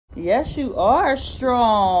Yes, you are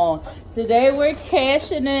strong. Today we're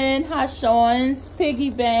cashing in Hashan's piggy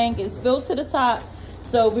bank. It's filled to the top.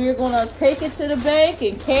 So we're going to take it to the bank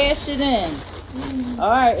and cash it in. All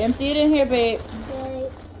right, empty it in here, babe.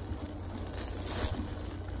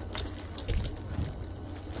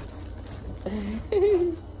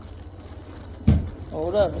 Okay.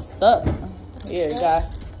 Hold up, it's stuck. Here, you got.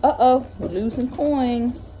 Uh-oh, we're losing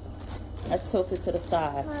coins. Let's tilt it to the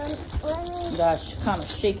side. You gotta kind of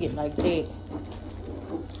shake it like that.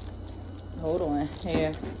 Hold on,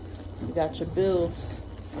 here. You got your bills.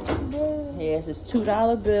 Yes, it's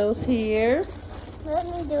 $2 bills here. Let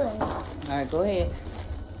me do it. All right, go ahead.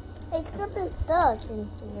 It's something stuck in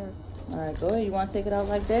here. All right, go ahead. You want to take it out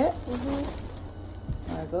like that?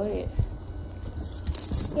 Mm-hmm. All right, go ahead.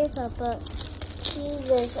 Here, Papa. See,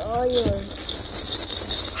 this all yours.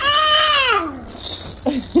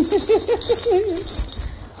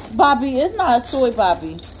 Bobby, it's not a toy,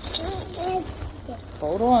 Bobby.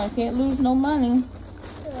 Hold on, can't lose no money.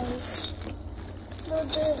 Let's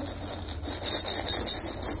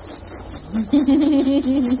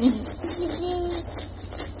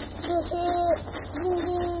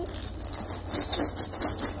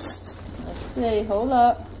see, hold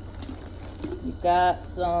up. You got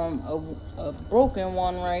a broken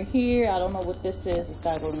one right here. I don't know what this is. It's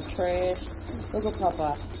gotta go in the trash. Look at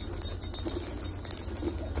Papa.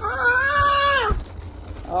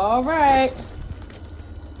 All right.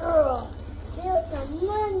 Oh, here's the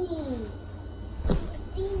money.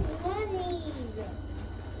 Money.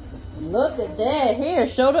 Look at that. Here,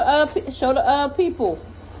 show the people.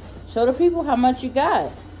 Show the people how much you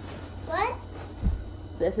got. What?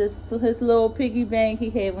 That's his little piggy bank he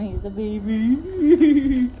had when he was a baby.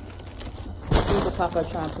 Look at Papa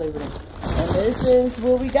trying to play with him. And this is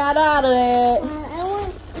what we got out of that.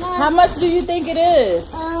 How much do you think it is?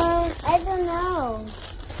 I don't know.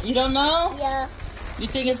 You don't know? Yeah. You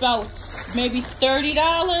think it's about maybe $30?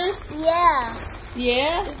 Yeah.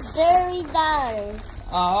 Yeah? It's $30.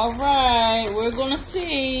 All right, we're gonna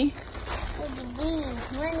see. Look at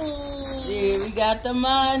these. Money. Yeah, we got the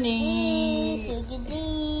money. Look at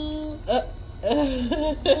these. These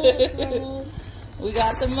Money. We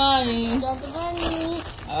got the money. Got the money.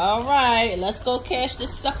 All right, let's go cash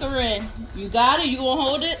this sucker in. You got it? You gonna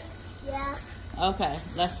hold it? Yeah. Okay,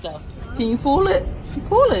 let's go. Can you pull it?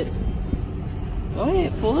 Pull it. Go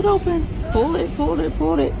ahead, pull it open. Pull it, pull it,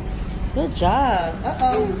 pull it. Good job.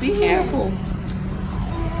 Uh-oh, be careful.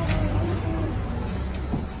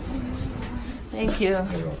 Thank you.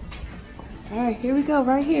 All right, here we go,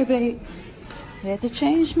 right here, babe. At the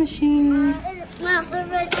change machine. Mom, put it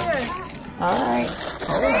right there. All right,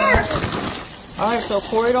 hold on. All right, so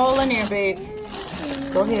pour it all in there, babe.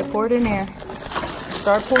 Go ahead, pour it in there.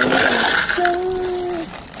 Start pouring it in.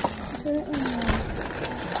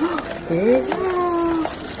 There you go.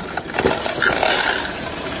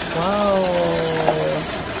 Wow.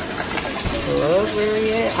 Look where we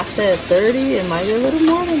at. I said 30. It might be a little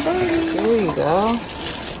more than 30. There you go.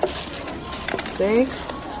 See?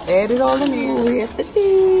 Add it all in there. We're at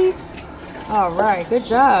 50. All right. Good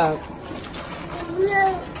job.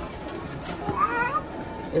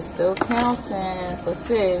 It's still counting. So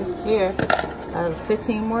see. Here.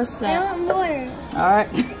 15 more cents. I want more. All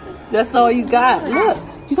right. That's all you got. Look.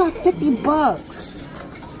 You got 50 bucks.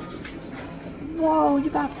 Whoa, you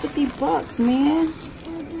got 50 bucks, man.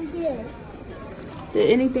 Did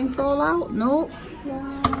anything fall out? Nope.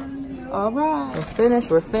 All right. We're finished.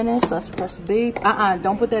 We're finished. Let's press B.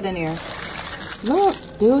 Don't put that in there. Look,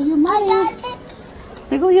 there go your money.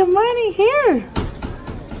 There go your money. Here.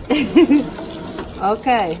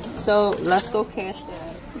 Okay, so let's go cash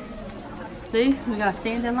that. See, we got to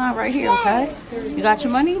stand in line right here, okay? You got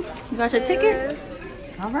your money? You got your ticket?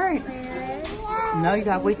 All right. No, you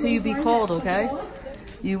gotta wait till you be called, okay?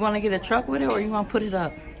 You want to get a truck with it, or you want to put it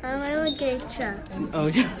up? I want to get a truck.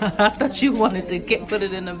 Oh, I thought you wanted to put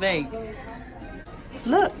it in the bank.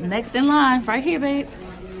 Look, next in line, right here, babe.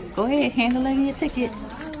 Go ahead, hand the lady your ticket.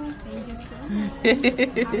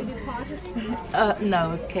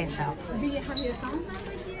 No, cash out. Do you have your account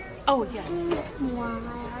number here? Oh, yeah. Wow.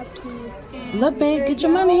 Look, babe, get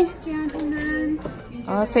your money. Gentlemen.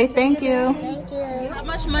 Say thank you. Thank you. How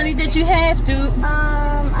much money did you have, dude?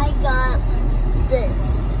 I got this.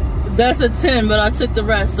 That's a 10, but I took the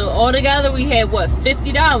rest. So altogether, we had what,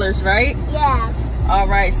 $50, right? Yeah. All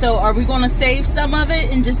right. So are we gonna save some of it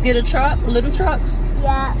and just get a truck, a little truck?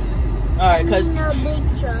 Yeah. All right, cause a big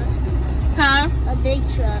truck. Huh? A big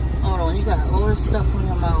truck. Hold on, you got all this stuff in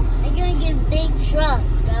your mouth. I'm gonna get a big truck,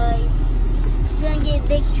 guys. I'm gonna get a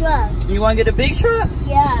big truck. You want to get a big truck?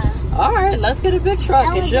 Yeah. All right, let's get a big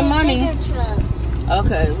truck. It's your money. Bigger truck.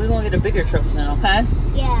 Okay, we're gonna get a bigger truck then, okay?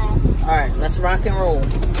 Yeah. Alright, let's rock and roll.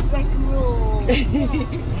 Rock and roll.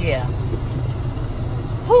 Yeah.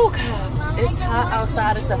 Oh God. It's hot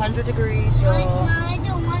outside. It's 100 degrees, y'all. I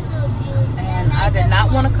don't want no juice. And I did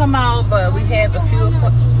not want to come out, but we have a few.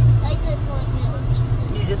 I just want milk.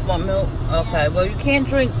 You just want milk? Okay. Well, you can't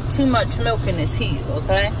drink too much milk in this heat,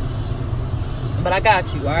 okay? But I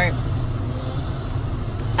got you, alright?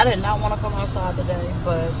 I did not want to come outside today,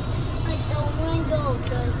 but I don't want to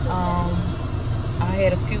go. I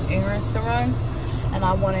had a few errands to run, and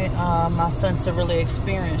I wanted my son to really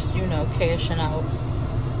experience, you know, cashing out.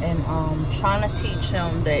 And trying to teach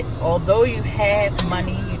him that although you have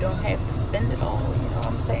money, you don't have to spend it all. You know what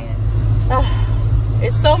I'm saying?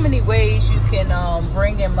 It's so many ways you can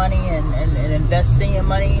bring in money and invest in your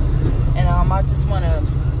money. And I just want to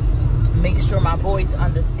make sure my boys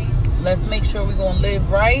understand. Let's make sure we're going to live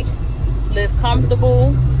right, live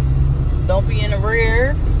comfortable, don't be in the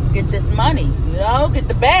rear, get this money, you know, get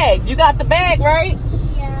the bag. You got the bag, right?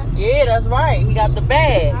 Yeah. Yeah, that's right. He got the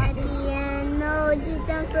bag.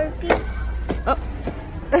 Oh.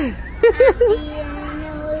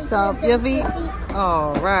 Stomp your feet.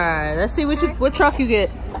 All right. Let's see what truck you get.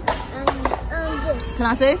 This. Can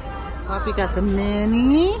I say? Poppy got the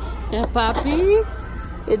mini. Yeah, Poppy.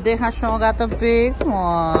 And then Hashon got the big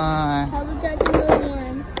one. Poppy got the little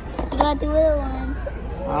one. You got the little one.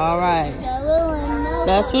 All right. The little one. No.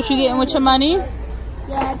 That's what you getting with your money?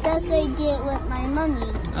 Yeah, that's what I get with my money.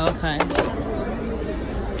 Okay.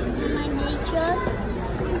 My big truck.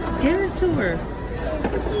 Give it to her.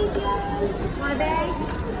 My bag.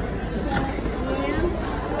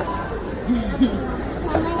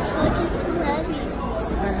 How much truck is too heavy?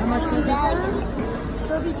 How much was it?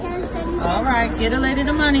 So be 10 All right, get a lady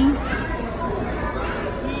the money.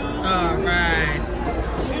 All right.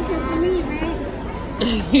 This is for me, right?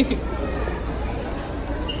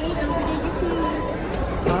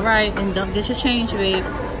 All right, and don't get your change, babe.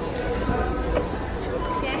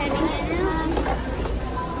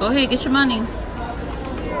 Go ahead, get your money.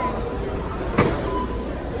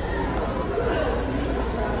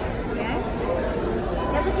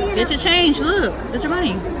 Get your change, look. Get your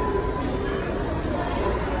money.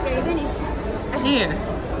 Here.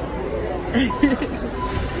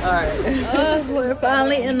 Alright. We're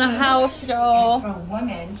finally in the house, y'all.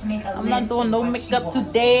 I'm not doing no makeup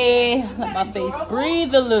today. Let my face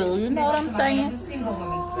breathe a little. You know what I'm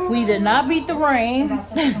saying? We did not beat the rain.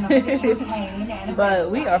 But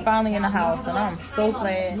we are finally in the house, and I'm so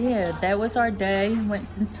glad. Yeah, that was our day. Went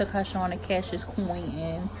and took Hashon to cash his coin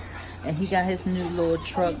in. And he got his new little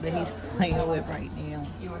truck that he's playing with right now.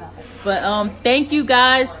 But thank you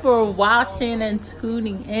guys for watching and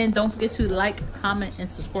tuning in. Don't forget to like, comment, and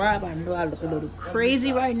subscribe. I know I look a little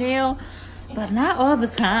crazy right now, but not all the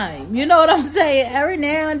time. You know what I'm saying? Every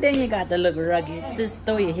now and then you got to look rugged. Just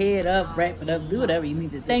throw your head up, wrap it up, do whatever you need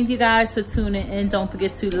to do. Thank you guys for tuning in. Don't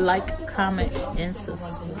forget to like, comment, and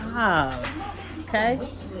subscribe. Okay?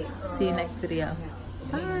 See you next video.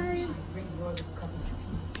 Bye.